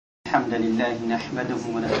الحمد لله نحمده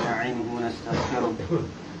ونستعينه ونستغفره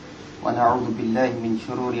ونعوذ بالله من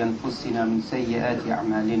شرور أنفسنا من سيئات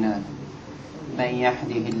أعمالنا من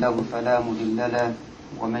يهده الله فلا مضل له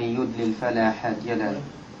ومن يضلل فلا هادي له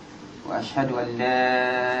وأشهد أن لا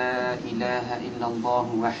إله إلا الله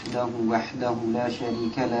وحده لا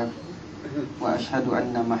شريك له وأشهد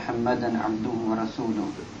أن محمدا عبده ورسوله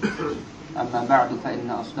أما بعد فإن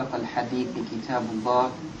أصدق الحديث كتاب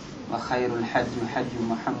الله وخير الحج حج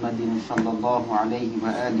محمد صلى الله عليه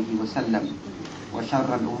وآله وسلم وشر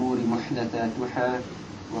الأمور محدثاتها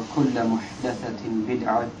وكل محدثة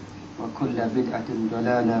بدعة وكل بدعة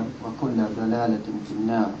ضلالة وكل ضلالة في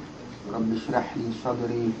النار رب اشرح لي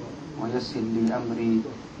صدري ويسر لي أمري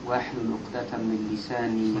واحلل عقدة من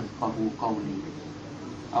لساني يفقهوا قولي.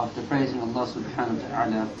 After praising Allah subhanahu wa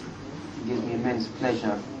ta'ala, it gives me immense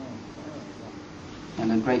pleasure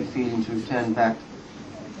and a great feeling to return back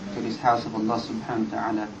to this house of Allah subhanahu wa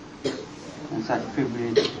ta'ala, and such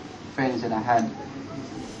privileged friends that I had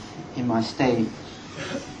in my stay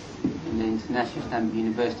in the International Islamic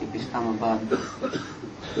University of Islamabad.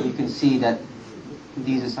 You can see that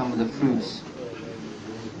these are some of the fruits,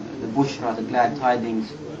 the bushra, the glad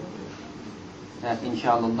tidings that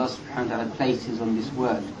inshallah Allah subhanahu wa ta'ala places on this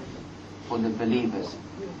word for the believers.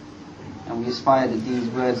 And we aspire that these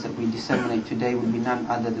words that we disseminate today will be none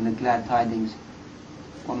other than the glad tidings.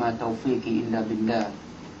 وَمَا تَوْفِيقِي إِلَّا بِاللَّهِ,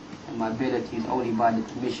 and my ability is only by the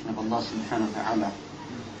permission of Allah subhanahu wa ta'ala.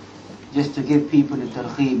 Just to give people the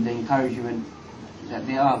targheeb, the encouragement that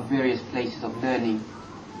there are various places of learning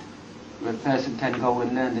where a person can go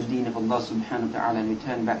and learn the deen of Allah subhanahu wa ta'ala and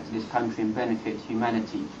return back to this country and benefit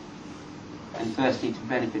humanity, and firstly to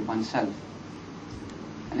benefit oneself.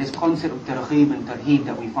 And this concept of targheeb and tarheeb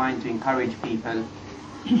that we find to encourage people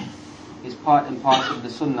is part and parcel of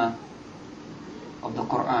the sunnah of the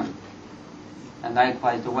Quran, and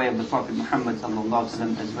likewise the way of the Prophet Muhammad sallallahu alaihi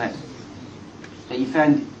wasallam as well. So you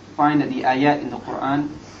find that the ayat in the Quran,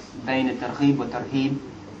 bayn targheeb wa tarheeb,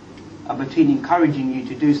 are between encouraging you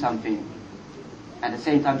to do something, at the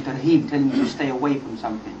same time tarheeb, telling you to stay away from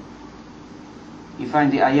something. You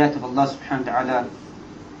find the ayat of Allah subhanahu wa ta'ala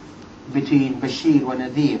between bashir wa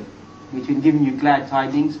nadhir, between giving you glad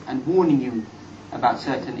tidings and warning you about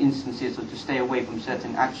certain instances or to stay away from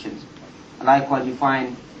certain actions. Likewise you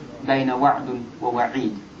find bayna wa'dun wa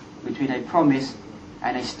wa'id, between a promise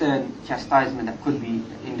and a stern chastisement that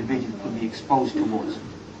individuals could be exposed towards.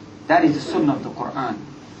 That is the sunnah of the Quran.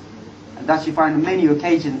 And thus you find on many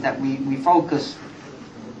occasions that we focus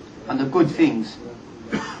on the good things.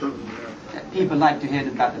 That people like to hear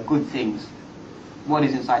about the good things. What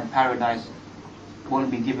is inside paradise, what will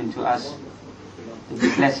be given to us, the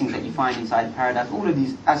blessings that you find inside paradise, all of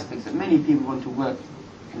these aspects that many people want to work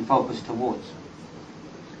and focus towards.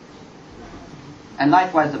 And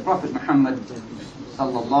likewise the Prophet Muhammad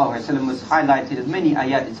sallallahu alaihi wasallam was highlighted as many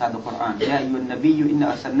ayat inside the Quran. Ya ayyuhan nabiyyu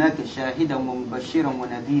inna arsalnaka shahidan wa mubashiran wa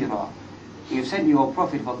nadhira. We have sent you, O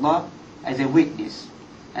Prophet of Allah, as a witness,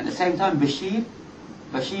 and at the same time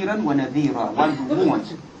bashiran wa nadhira, one who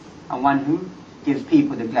warns and one who gives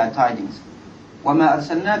people the glad tidings. وَمَا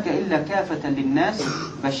أَرْسَلْنَاكَ إِلَّا كَافَةً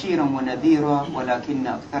لِلنَّاسِ بَشِيرًا وَنَذِيرًا وَلَكِنَّ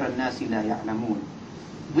أَكْثَرَ النَّاسِ لَا يَعْلَمُونَ.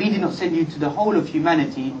 We did not send you to the whole of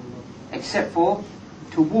humanity except for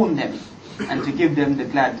to warn them and to give them the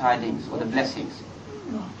glad tidings or the blessings.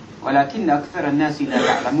 وَلَكِنَّ أَكْثَرَ النَّاسِ لَا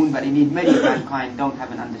يَعْلَمُونَ, but indeed many of mankind don't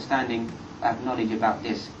have an understanding, have knowledge about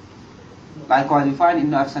this. Likewise we find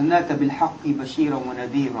إِنَّا أَرْسَلْنَاكَ بِالْحَقِّ بَشِيرًا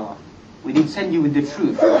وَنَذِيرًا. We did send you with the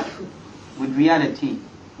truth, with reality,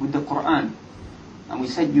 with the Quran, and we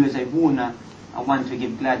sent you as a warner and one to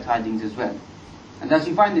give glad tidings as well. And thus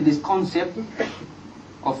you find that this concept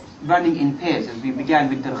of running in pairs, as we began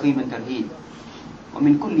with targheeb and tarheeb.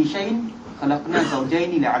 وَمِن كُلِّ شَيْءٍ خَلَقْنَا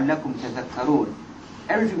زَوْجَيْنِ لَعَلَّكُمْ تَذَكَّرُونَ.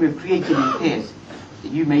 Everything we've created in pairs,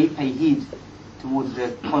 that you may pay heed towards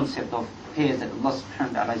the concept of pairs that Allah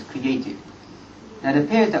subhanahu wa ta'ala has created. Now the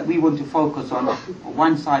pairs that we want to focus on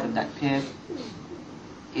one side of that pair,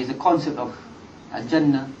 is the concept of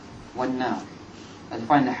al-Jannah wal-Nar. As you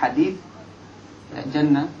find the hadith, that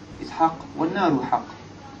Jannah is haqq, wal-Naru haqq.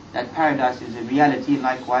 That paradise is a reality,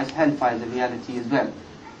 likewise hellfire is a reality as well.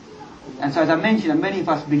 And so as I mentioned, many of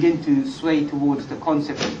us begin to sway towards the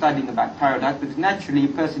concept of studying about paradise, because naturally a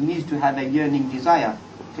person needs to have a yearning desire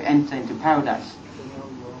to enter into paradise,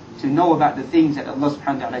 to know about the things that Allah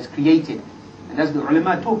subhanahu wa ta'ala has created. And as the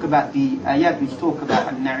ulama talk about the ayat which talk about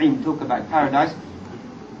al-Na'im, talk about paradise,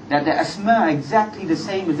 that the asma are exactly the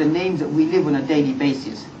same as the names that we live on a daily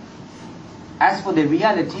basis. As for the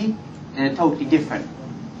reality, they're totally different.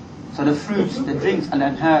 So the fruits, the drinks,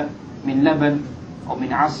 al-anhar, min laban, or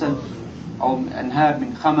min asal, or anhar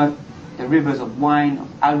min khamar, the rivers of wine, of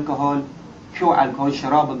alcohol, pure alcohol,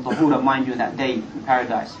 sharab al-tahura, mind you, in that day in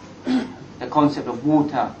paradise. The concept of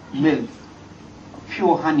water, milk,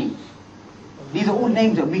 pure honey. These are all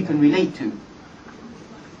names that we can relate to.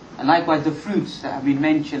 And likewise the fruits that have been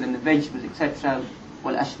mentioned and the vegetables, etc.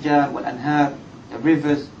 Wal-ashjar, wal-anhar, the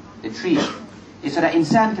rivers, the trees. It's so that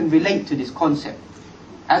insan can relate to this concept.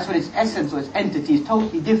 As for its essence or its entity, is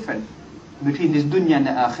totally different between this dunya and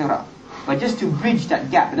the akhirah. But just to bridge that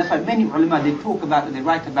gap, and that's why many ulama, they talk about it, they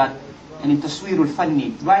write about, and in Tasweerul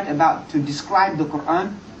Fanni, write about to describe the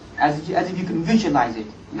Quran as if you can visualize it.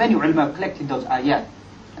 Many ulama collected those ayat.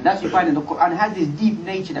 And that's why you find that the Quran has this deep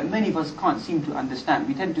nature that many of us can't seem to understand.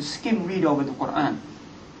 We tend to skim read over the Quran.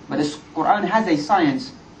 But the Quran has a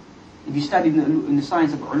science, if you study in the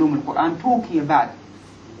science of ulum al-Quran, talking about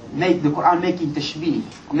the Quran making tashbih,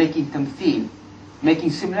 or making tamthil,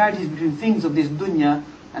 making similarities between things of this dunya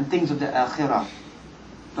and things of the akhirah.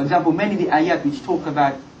 For example, many of the ayat which talk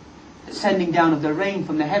about sending down of the rain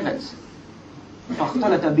from the heavens,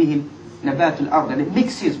 فَاخْتَلَطَ بِهِ نَبَاتُ الْأَرْضِ, and it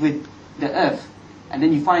mixes with the earth, and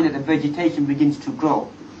then you find that the vegetation begins to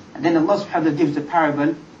grow. And then Allah subhanahu wa ta'ala gives the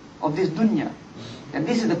parable of this dunya. And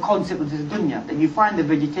this is the concept of this dunya, that you find the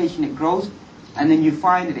vegetation, it grows, and then you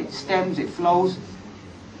find that it stems, it flows,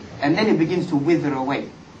 and then it begins to wither away.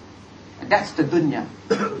 And that's the dunya.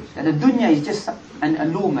 And the dunya is just an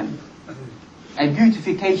allurement, a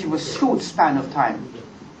beautification of a short span of time.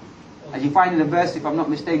 As you find in the verse, if I'm not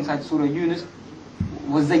mistaken, inside Surah Yunus,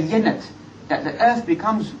 was zayyanat, that the earth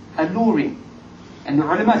becomes alluring. And the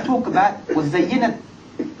ulama talk about was zayyanat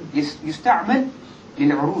yusta'mal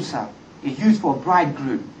lil-urusa, is used for a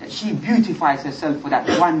bridegroom, that she beautifies herself for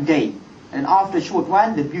that one day, and after a short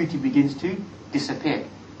while the beauty begins to disappear.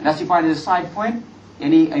 And as you find as a side point,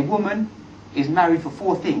 a woman is married for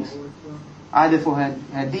 4 things, either for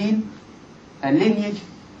her deen, her lineage,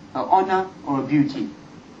 her honor, or her beauty.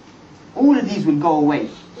 All of these will go away.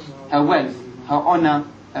 Her wealth, her honor,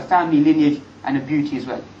 her family lineage, and her beauty as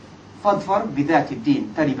well. فَاظْفَرْ بِذَاتِ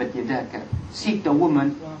الدِّينِ تَرِبَتْ يَدَاكَ. Seek the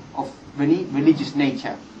woman of religious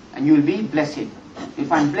nature, and you will be blessed. You'll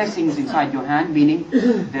find blessings inside your hand, meaning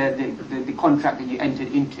the contract that you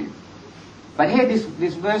entered into. But here this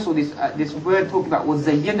verse, or this word talking about was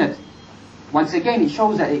zayyanat. Once again, it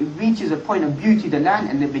shows that it reaches a point of beauty, the land,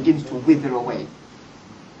 and it begins to wither away.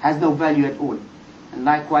 Has no value at all. And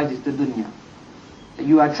likewise is the dunya. That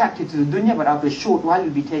you are attracted to the dunya, but after a short while it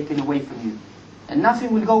will be taken away from you. And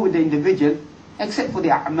nothing will go with the individual except for the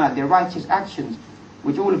a'mal, the righteous actions,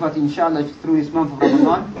 which all of us, inshallah, through this month of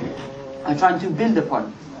Ramadan, are trying to build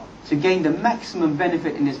upon, to gain the maximum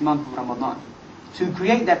benefit in this month of Ramadan. To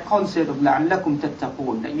create that concept of لَعَلَّكُمْ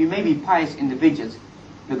تَتَّقُونَ, that you may be pious individuals.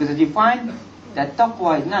 Because as you find, that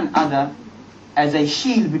taqwa is none other as a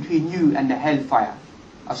shield between you and the hellfire.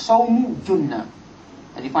 As-sawmu junnah.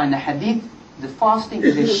 As you find the hadith, the fasting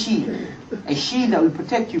is a shield that will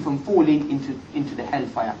protect you from falling into the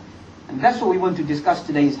hellfire. And that's what we want to discuss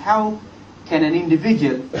today, is how can an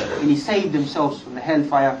individual really save themselves from the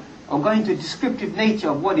hellfire, or go into a descriptive nature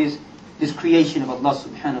of what is this creation of Allah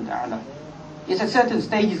subhanahu wa ta'ala. Yes, at certain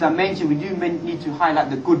stages I mentioned, we do need to highlight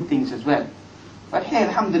the good things as well. But here,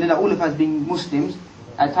 alhamdulillah, all of us being Muslims,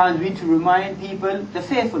 at times we need to remind people the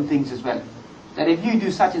fearful things as well. That if you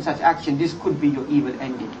do such and such action, this could be your evil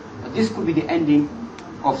ending. Or this could be the ending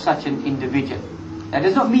of such an individual. That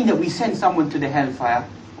does not mean that we send someone to the hellfire,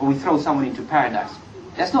 or we throw someone into paradise.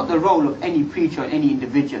 That's not the role of any preacher or any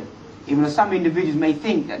individual. Even though some individuals may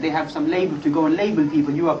think that they have some label to go and label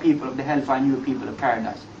people, you are people of the hellfire and you are people of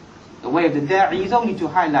paradise. The way of the da'i is only to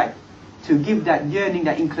highlight, to give that yearning,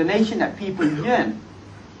 that inclination that people yearn.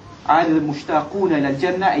 Either the mushtaquna ila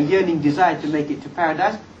jannah, a yearning desire to make it to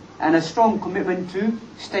paradise, and a strong commitment to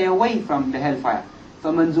stay away from the hellfire.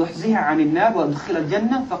 فَمَنْ زُحْزِهَ عَنِ النَّارِ وَأُدْخِلَ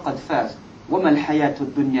الْجَنَّةِ فَقَدْ فَازَ وَمَا الْحَيَاةُ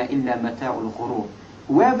الدُّنْيَا إِلَّا مَتَاعُ الْغُرُورِ.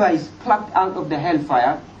 Whoever is plucked out of the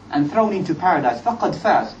hellfire and thrown into paradise, فَقَدْ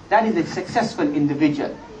فَازَ, that is a successful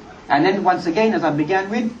individual. And then once again, as I began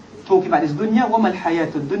with, talking about this dunya, وَمَا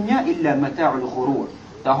الْحَيَاةُ الدُّنْيَا إِلَّا مَتَاعُ الْغُرُورِ.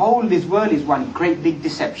 The whole, this world is one great big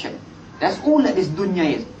deception. That's all that this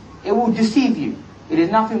dunya is. It will deceive you. It is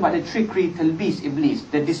nothing but the trickery, talbis, iblis,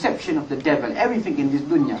 the deception of the devil. Everything in this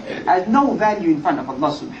dunya has no value in front of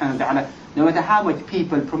Allah subhanahu wa ta'ala, no matter how much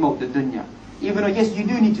people promote the dunya. Even though, yes, you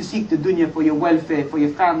do need to seek the dunya for your welfare, for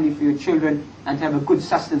your family, for your children, and to have a good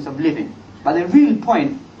sustenance of living. But the real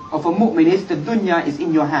point of a mu'min is the dunya is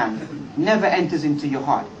in your hand, never enters into your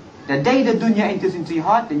heart. The day the dunya enters into your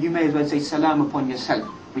heart, then you may as well say salam upon yourself,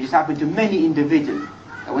 which has happened to many individuals.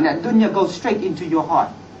 That when that dunya goes straight into your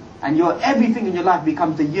heart, and everything in your life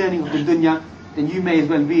becomes the yearning of the dunya, then you may as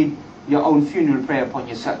well read your own funeral prayer upon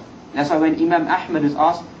yourself. That's why when Imam Ahmad was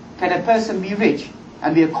asked, can a person be rich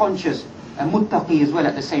and be a conscious and muttaqi as well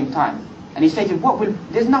at the same time? And he stated,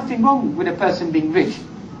 there's nothing wrong with a person being rich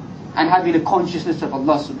and having a consciousness of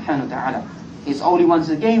Allah subhanahu wa ta'ala. It's only once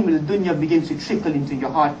again when the dunya begins to trickle into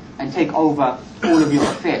your heart and take over all of your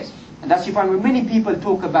affairs. And that's you find when many people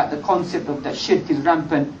talk about the concept of that shirk is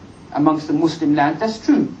rampant amongst the Muslim land, that's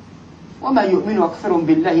true. وَمَا يُؤْمِنُ أَكْثَرُهُم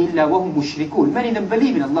بِاللَّهِ إِلَّا وَهُمْ مُشْرِكُونَ. Many of them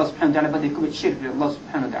believe in Allah subhanahu wa ta'ala, but they commit shirk with Allah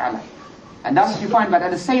subhanahu wa ta'ala. And that's what you find, but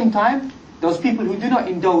at the same time, those people who do not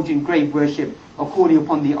indulge in grave worship or calling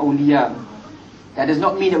upon the awliya, that does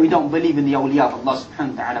not mean that we don't believe in the awliya of Allah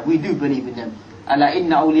subhanahu wa ta'ala. We do believe in them. أَلَا إِنَّ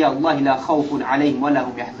أَوْلِيَاءَ اللَّهِ لَا خَوْفٌ عَلَيْهِمْ وَلَا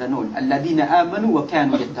هُمْ يَحْزَنُونَ الَّذِينَ آمَنُوا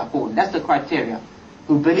وَكَانُوا يَتَّقُونَ. That's the criteria.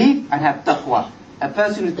 Who believe and have taqwa. A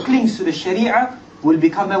person who clings to the sharia will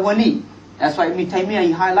become a wali. That's why Ibn Taymiyyah,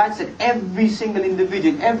 he highlights that every single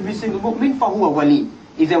individual, every single mu'min, فَهُوَ wali.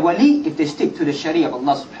 Is a wali if they stick to the sharia of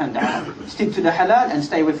Allah subhanahu wa ta'ala. Stick to the halal and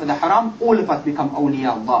stay away from the haram, all of us become awliya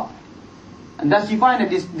Allah. And thus you find that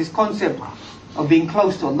this concept of being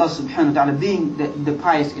close to Allah subhanahu wa ta'ala, being the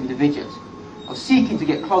pious individuals, of seeking to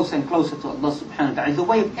get closer and closer to Allah subhanahu wa ta'ala, is the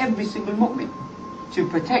way of every single mu'min to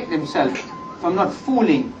protect themselves from not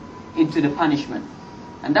falling into the punishment.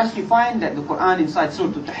 And thus you find that the Quran inside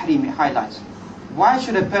Surah Al-Tahrim, it highlights, why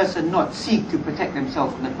should a person not seek to protect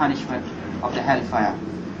themselves from the punishment of the hellfire?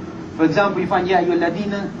 For example, you find, يَا أَيُّهَا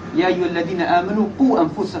الَّذِينَ آمَنُوا قُوا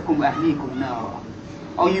أَنفُسَكُمْ وَأَهْلِيكُمْ نَارًا.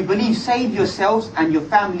 Oh, you believe, save yourselves and your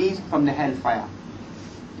families from the hellfire.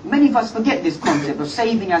 Many of us forget this concept of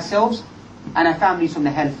saving ourselves and our families from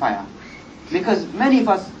the hellfire. Because many of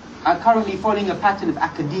us are currently following a pattern of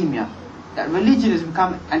academia, that religion has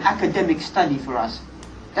become an academic study for us.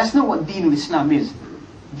 That's not what Deen al-Islam is.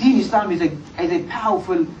 Deen Islam is a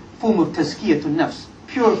powerful form of tazkiyatun nafs,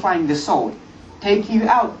 purifying the soul, taking you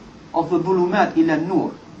out of the dhulumat ila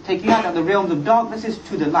nur, taking you out of the realms of darknesses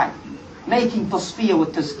to the light. Making tasfiyah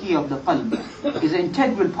with tazkiyah of the qalb is an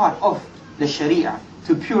integral part of the sharia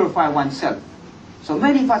to purify oneself. So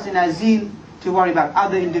many of us in our zeal to worry about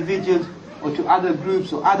other individuals or to other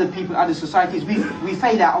groups or other people, other societies, we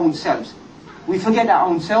fail our own selves. We forget our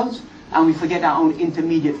own selves and we forget our own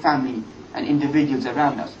intermediate family and individuals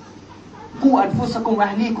around us. قُوا أَنفُسَكُمْ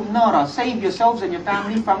وَأَهْلِيكُمْ نَارًا. Save yourselves and your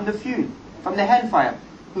family from the fuel, from the hellfire,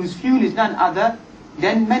 whose fuel is none other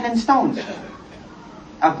than men and stones.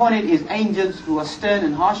 Upon it is angels who are stern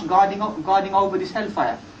and harsh, guarding over this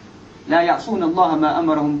hellfire. لَا يَعْصُونَ اللَّهَ مَا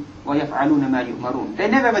أَمَرَهُمْ وَيَفْعَلُونَ مَا يُؤْمَرُونَ. They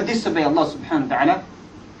never ever disobey Allah subhanahu wa ta'ala.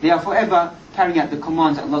 They are forever carrying out the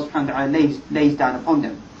commands that Allah subhanahu wa ta'ala lays down upon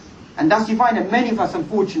them. And thus you find that many of us,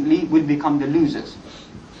 unfortunately, will become the losers.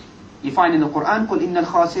 You find in the Quran, قُلْ إِنَّ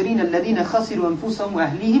الْخَاسِرِينَ الَّذِينَ خَسِرُوا أَنفُسَهُمْ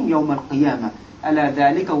وَأَهْلِيهِمْ يَوْمَ الْقِيَامَةِ أَلَا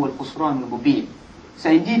ذَلِكَ هُوَ الْخُسْرَانُ الْمُبِينُ. So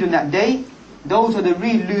indeed on that day, those are the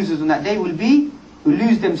real losers on that day will be who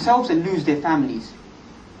lose themselves and lose their families.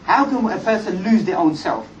 How can a person lose their own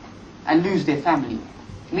self and lose their family?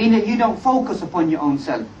 Meaning you don't focus upon your own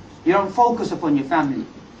self. You don't focus upon your family.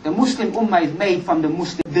 The Muslim Ummah is made from the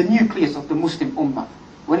nucleus of the Muslim Ummah.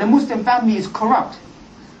 When a Muslim family is corrupt,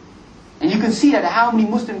 and you can see that how many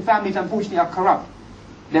Muslim families unfortunately are corrupt.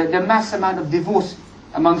 The mass amount of divorce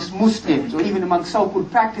amongst Muslims, or even among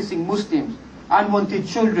so-called practicing Muslims, unwanted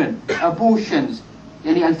children, abortions,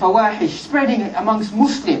 al-fawahish, spreading amongst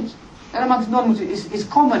Muslims, and amongst non-Muslims is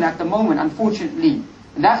common at the moment, unfortunately.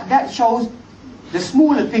 That shows the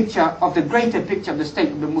smaller picture of the greater picture of the state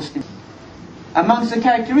of the Muslims. Amongst the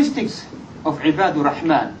characteristics of Ibadur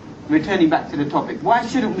Rahman, returning back to the topic, why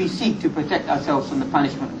shouldn't we seek to protect ourselves from the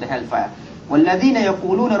punishment of the hellfire? وَالَّذِينَ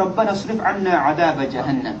يَقُولُونَ رَبَّنَا اصْرِفْ عَنَّا عَذَابَ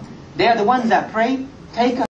جَهَنَّمَ. They are the ones that pray, take us